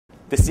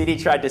the city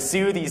tried to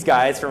sue these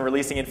guys from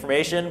releasing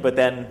information, but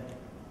then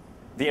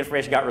the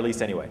information got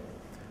released anyway.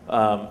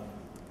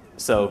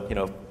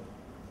 So,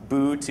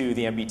 boo to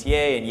the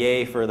MBTA and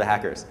yay for the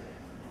hackers.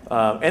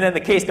 And then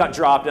the case got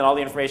dropped and all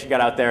the information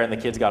got out there and the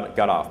kids got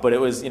off. But it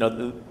was, in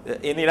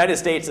the United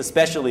States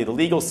especially, the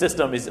legal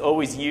system is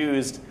always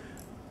used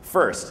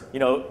first.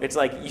 It's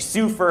like you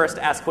sue first,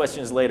 ask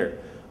questions later.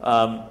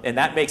 And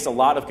that makes a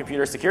lot of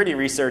computer security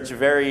research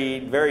very,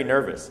 very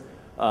nervous.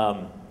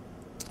 For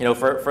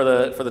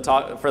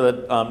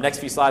the next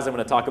few slides I'm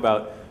going to talk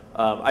about,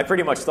 I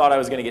pretty much thought I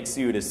was going to get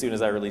sued as soon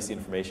as I released the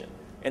information.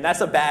 And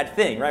that's a bad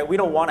thing, right? We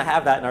don't want to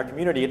have that in our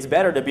community. It's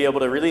better to be able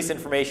to release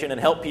information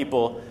and help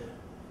people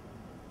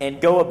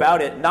and go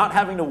about it not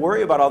having to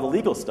worry about all the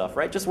legal stuff,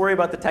 right? Just worry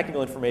about the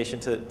technical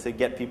information to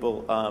get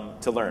people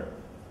to learn.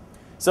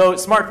 So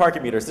smart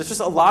parking meters. There's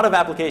just a lot of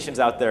applications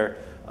out there.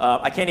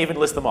 I can't even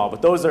list them all,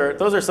 but those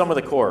are some of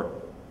the core.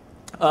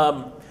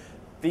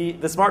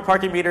 The smart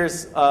parking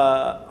meters,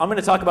 I'm going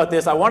to talk about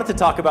this. I wanted to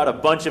talk about a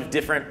bunch of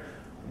different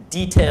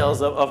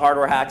details of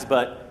hardware hacks,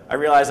 but I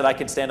realized that I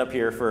could stand up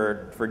here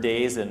for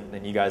days,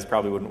 and you guys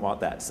probably wouldn't want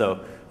that.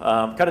 So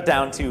cut it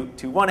down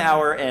to 1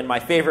 hour, and my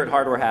favorite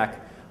hardware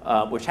hack,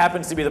 which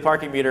happens to be the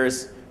parking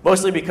meters,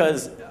 mostly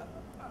because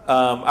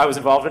I was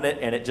involved in it,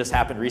 and it just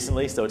happened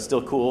recently, so it's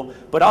still cool,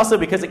 but also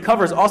because it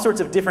covers all sorts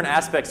of different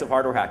aspects of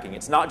hardware hacking.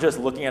 It's not just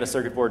looking at a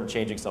circuit board and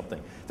changing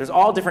something. There's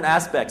all different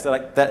aspects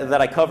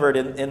that I covered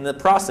in the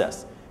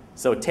process.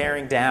 So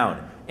tearing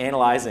down,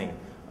 analyzing,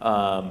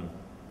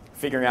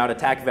 figuring out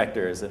attack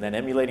vectors, and then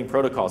emulating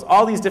protocols,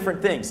 all these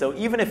different things. So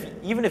even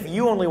if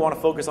you only want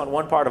to focus on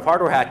one part of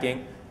hardware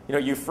hacking,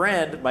 your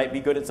friend might be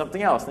good at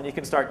something else. Then you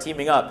can start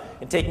teaming up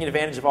and taking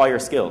advantage of all your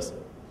skills.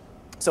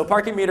 So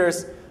parking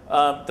meters,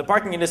 the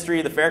parking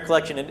industry, the fare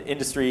collection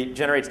industry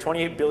generates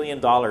 $28 billion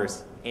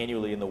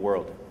annually in the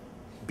world.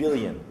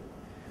 Billion.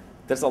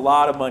 That's a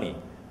lot of money.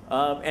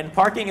 And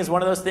parking is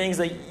one of those things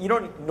that you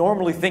don't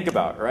normally think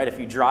about, right? If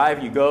you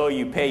drive, you go,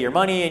 you pay your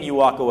money, and you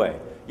walk away.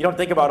 You don't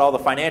think about all the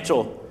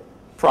financial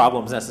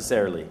problems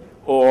necessarily,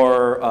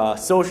 or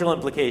social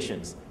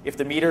implications. If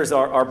the meters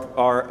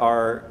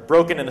are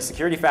broken in a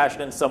security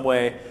fashion in some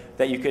way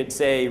that you could,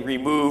 say,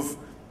 remove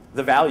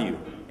the value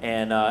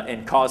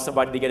and cause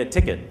somebody to get a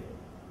ticket.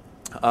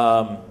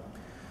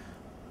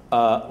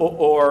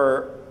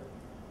 Or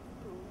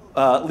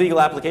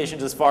legal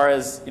applications as far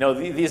as,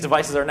 these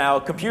devices are now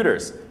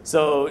computers.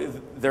 So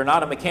they're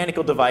not a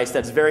mechanical device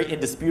that's very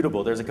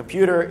indisputable. There's a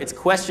computer, it's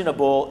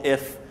questionable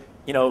if,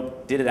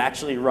 did it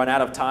actually run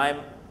out of time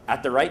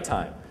at the right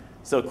time?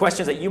 So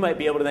questions that you might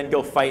be able to then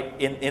go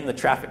fight in the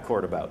traffic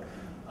court about.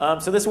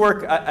 So this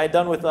work I've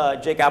done with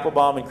Jake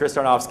Applebaum and Chris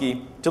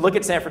Tarnowski. To look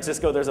at San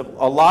Francisco, there's a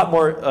lot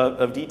more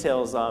of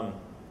details on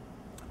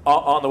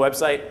the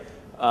website,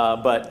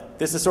 but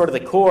this is sort of the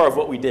core of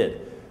what we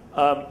did.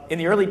 In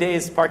the early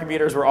days, parking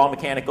meters were all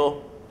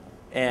mechanical,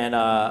 and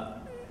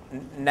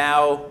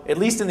now, at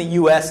least in the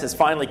US, has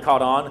finally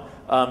caught on,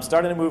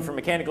 starting to move from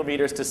mechanical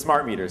meters to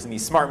smart meters. And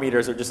these smart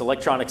meters are just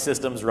electronic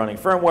systems running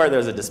firmware.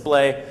 There's a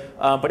display.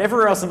 But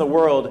everywhere else in the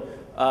world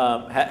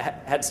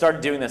had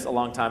started doing this a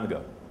long time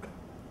ago.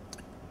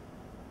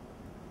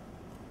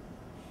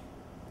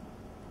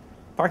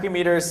 Parking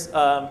meters,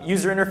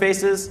 user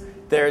interfaces.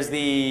 There's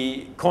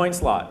the coin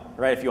slot,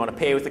 right, if you want to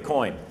pay with a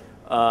coin,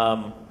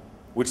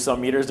 which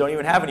some meters don't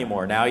even have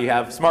anymore. Now you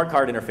have smart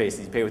card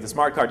interfaces. You pay with a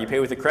smart card. You pay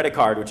with a credit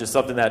card, which is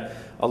something that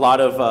a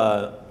lot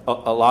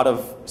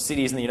of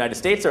cities in the United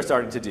States are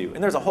starting to do.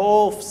 And there's a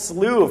whole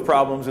slew of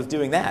problems with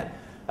doing that,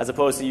 as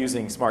opposed to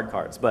using smart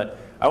cards. But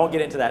I won't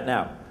get into that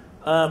now.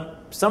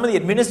 Some of the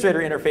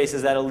administrator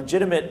interfaces that a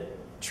legitimate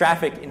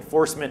traffic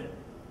enforcement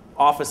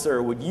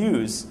officer would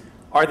use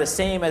are the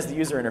same as the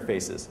user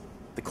interfaces.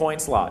 The coin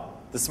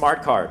slot, the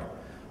smart card.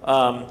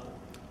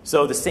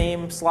 So the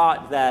same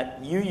slot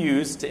that you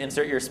use to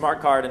insert your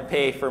smart card and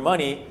pay for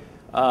money,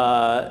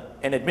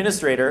 an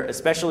administrator,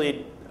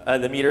 especially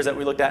the meters that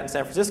we looked at in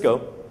San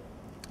Francisco,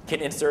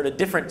 can insert a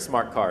different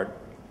smart card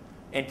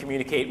and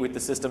communicate with the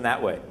system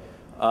that way.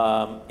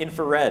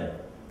 Infrared.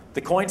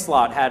 The coin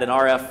slot had an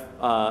RF,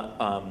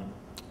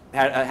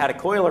 had a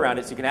coil around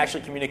it, so you can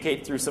actually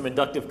communicate through some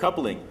inductive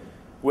coupling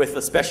with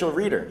a special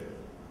reader.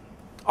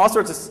 All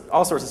sorts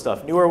of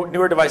stuff.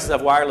 Newer devices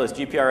have wireless,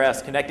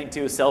 GPRS, connecting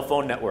to a cell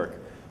phone network.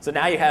 So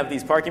now you have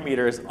these parking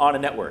meters on a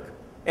network.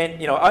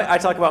 And I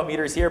talk about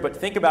meters here, but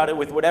think about it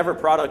with whatever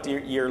product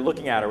you're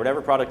looking at or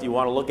whatever product you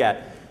want to look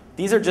at.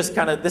 These are just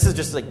this is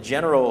just like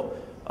general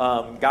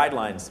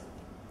guidelines.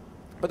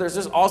 But there's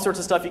just all sorts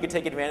of stuff you can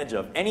take advantage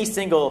of. Any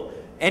single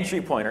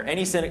entry point or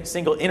any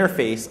single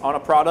interface on a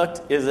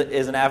product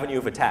is an avenue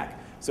of attack.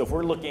 So if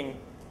we're looking,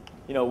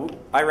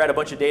 I read a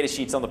bunch of data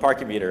sheets on the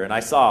parking meter, and I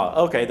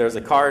saw, okay, there's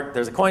a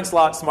coin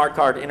slot, smart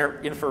card,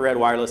 infrared,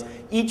 wireless.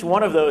 Each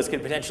one of those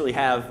could potentially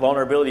have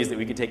vulnerabilities that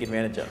we could take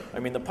advantage of. I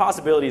mean, the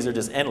possibilities are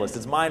just endless.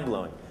 It's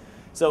mind-blowing.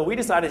 So we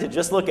decided to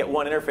just look at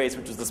one interface,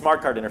 which was the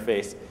smart card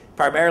interface,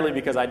 primarily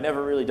because I'd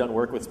never really done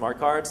work with smart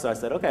cards. So I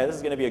said, okay, this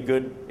is going to be a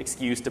good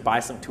excuse to buy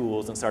some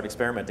tools and start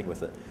experimenting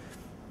with it.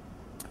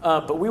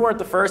 But we weren't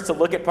the first to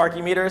look at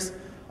parking meters.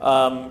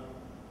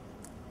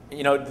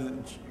 You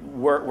know,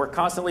 we're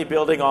constantly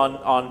building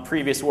on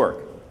previous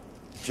work,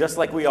 just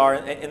like we are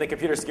in the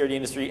computer security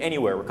industry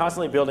anywhere. We're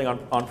constantly building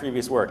on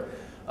previous work.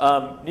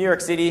 New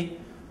York City,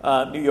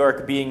 New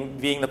York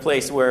being the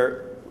place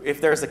where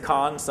if there's a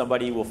con,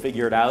 somebody will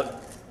figure it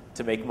out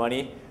to make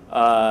money.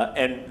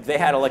 And they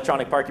had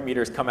electronic parking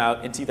meters come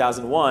out in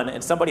 2001,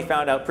 and somebody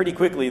found out pretty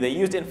quickly they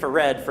used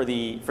infrared for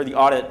the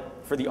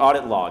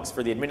audit logs,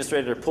 for the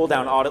administrator to pull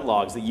down audit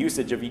logs, the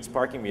usage of each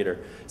parking meter.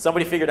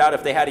 Somebody figured out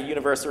if they had a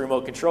universal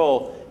remote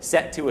control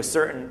set to a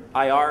certain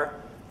IR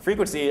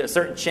frequency, a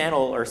certain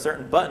channel or a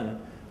certain button,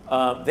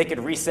 they could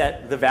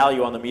reset the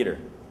value on the meter.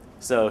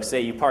 So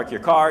say you park your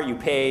car, you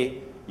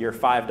pay your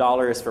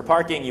 $5 for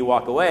parking, you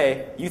walk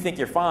away, you think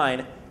you're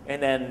fine,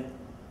 and then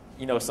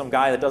some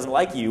guy that doesn't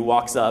like you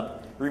walks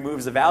up,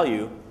 removes the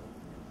value,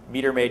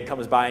 meter maid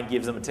comes by and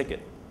gives them a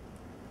ticket.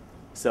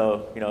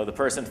 So the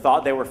person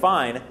thought they were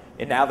fine,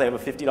 and now they have a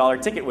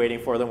 $50 ticket waiting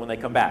for them when they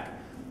come back.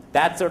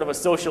 That's sort of a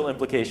social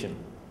implication.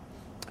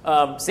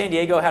 San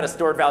Diego had a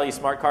stored value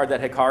smart card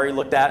that Hikari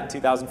looked at in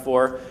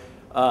 2004,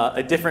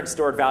 a different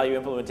stored value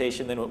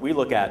implementation than what we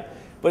look at.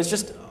 But it's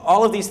just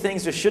all of these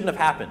things just shouldn't have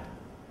happened.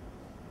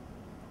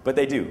 But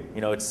they do.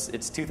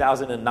 It's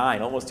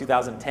 2009, almost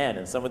 2010,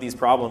 and some of these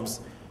problems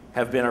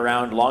have been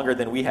around longer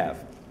than we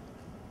have.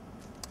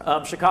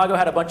 Chicago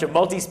had a bunch of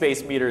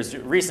multi-space meters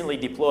recently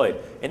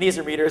deployed. And these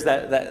are meters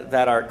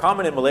that are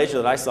common in Malaysia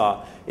that I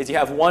saw, is you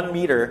have one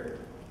meter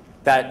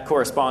that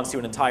corresponds to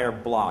an entire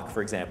block,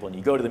 for example. And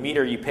you go to the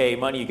meter, you pay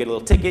money, you get a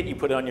little ticket, you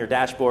put it on your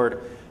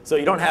dashboard. So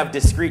you don't have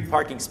discrete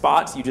parking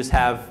spots. You just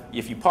have,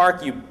 if you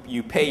park,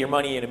 you pay your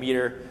money in a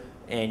meter,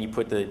 and you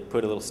put a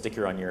little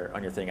sticker on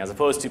your thing, as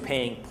opposed to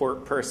paying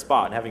per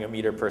spot and having a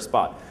meter per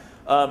spot.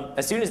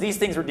 As soon as these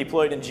things were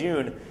deployed in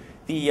June,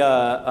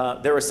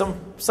 there was some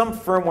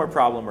firmware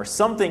problem or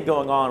something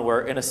going on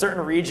where in a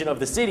certain region of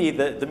the city,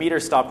 the meter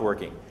stopped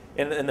working.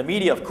 And the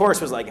media, of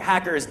course, was like,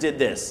 hackers did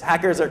this.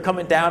 Hackers are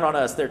coming down on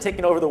us. They're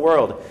taking over the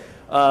world.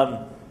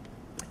 I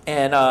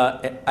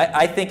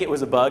think it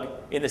was a bug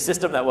in the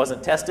system that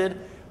wasn't tested.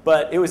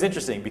 But it was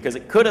interesting because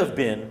it could have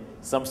been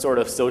some sort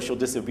of social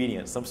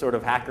disobedience, some sort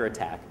of hacker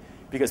attack,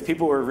 because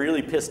people were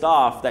really pissed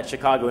off that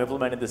Chicago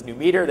implemented this new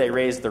meter. They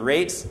raised the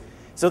rates.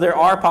 So there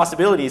are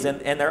possibilities,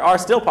 and there are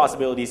still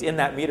possibilities in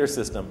that meter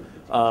system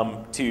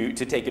to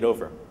take it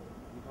over.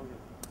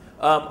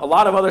 A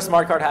lot of other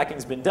smart card hacking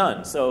has been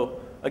done. So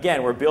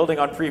again, we're building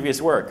on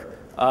previous work.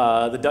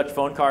 The Dutch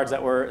phone cards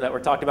that were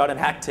talked about in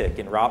HackTick,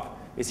 and Rop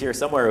is here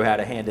somewhere who had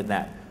a hand in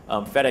that.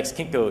 FedEx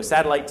Kinko,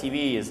 satellite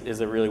TV is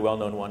a really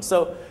well-known one.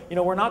 So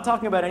we're not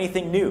talking about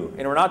anything new,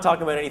 and we're not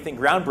talking about anything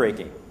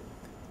groundbreaking.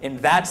 And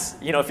that's,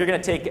 if you're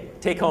going to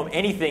take home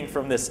anything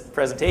from this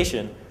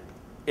presentation,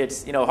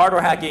 it's,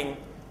 hardware hacking,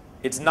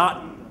 it's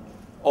not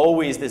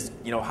always this,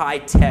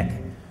 high-tech,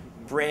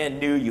 brand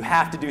new, you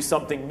have to do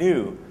something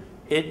new.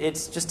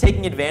 It's just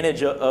taking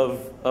advantage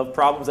of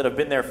problems that have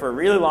been there for a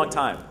really long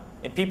time.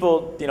 And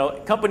people,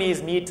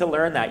 companies need to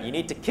learn that. You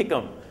need to kick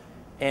them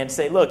and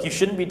say, look, you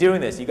shouldn't be doing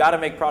this. You got to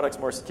make products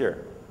more secure.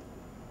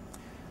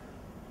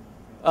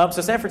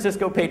 So San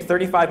Francisco paid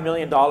 $35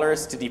 million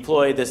to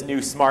deploy this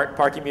new smart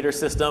parking meter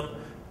system.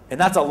 And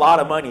that's a lot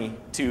of money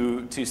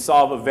to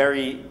solve a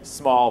very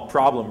small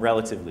problem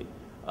relatively.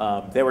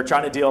 They were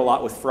trying to deal a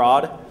lot with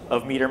fraud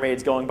of meter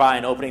maids going by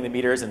and opening the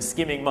meters and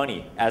skimming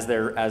money as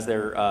they're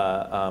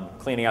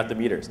cleaning out the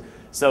meters.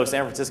 So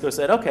San Francisco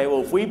said, okay,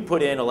 well, if we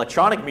put in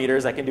electronic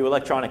meters that can do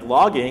electronic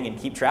logging and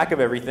keep track of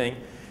everything,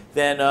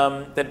 then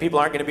people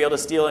aren't going to be able to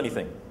steal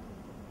anything.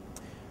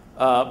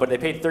 But they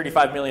paid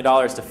 $35 million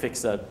to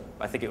fix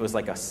I think it was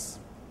like a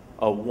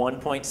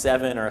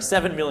 1.7 or a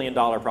 $7 million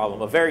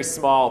problem, a very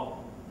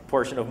small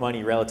portion of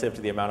money relative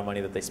to the amount of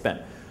money that they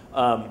spent.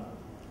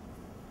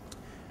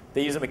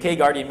 They use a McKay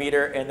Guardian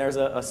meter, and there's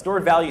a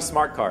stored value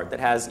smart card that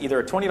has either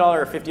a $20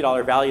 or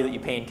 $50 value that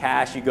you pay in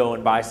cash, you go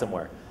and buy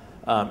somewhere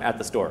at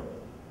the store.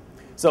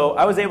 So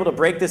I was able to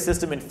break this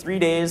system in 3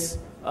 days,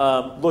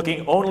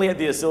 looking only at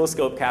the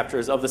oscilloscope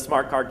captures of the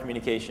smart card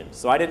communication.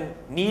 So I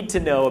didn't need to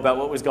know about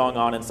what was going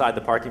on inside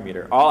the parking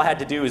meter. All I had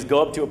to do is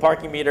go up to a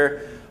parking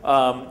meter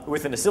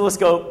with an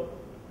oscilloscope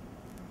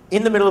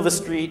in the middle of the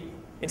street.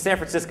 In San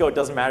Francisco, it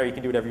doesn't matter. You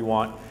can do whatever you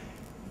want.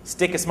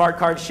 Stick a smart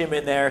card shim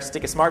in there,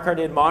 stick a smart card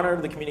in, monitor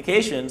the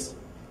communications,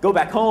 go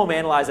back home,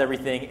 analyze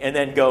everything, and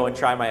then go and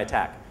try my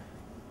attack.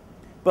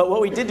 But what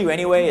we did do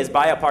anyway is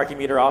buy a parking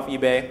meter off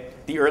eBay,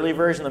 the early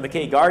version of the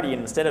McKay Guardian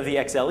instead of the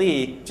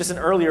XLE, just an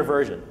earlier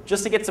version,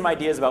 just to get some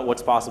ideas about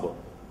what's possible.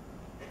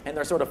 And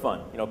they're sort of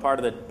fun, part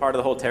of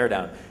the whole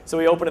teardown. So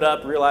we opened it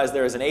up, realized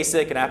there is an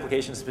ASIC, an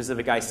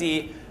application-specific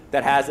IC,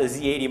 that has a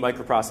Z80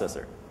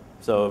 microprocessor.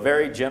 So a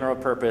very general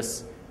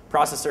purpose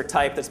processor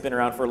type that's been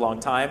around for a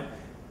long time.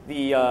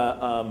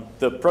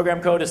 The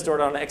program code is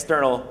stored on an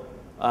external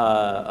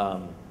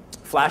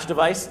flash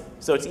device,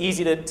 so it's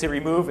easy to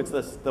remove. It's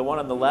the one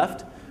on the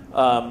left.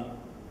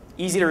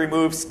 Easy to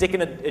remove, stick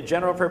in a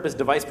general purpose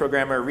device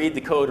programmer, read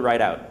the code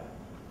right out.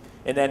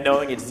 And then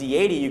knowing it's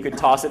Z80, you could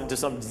toss it into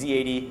some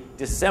Z80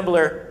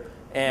 disassembler,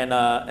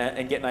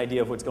 and get an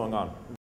idea of what's going on.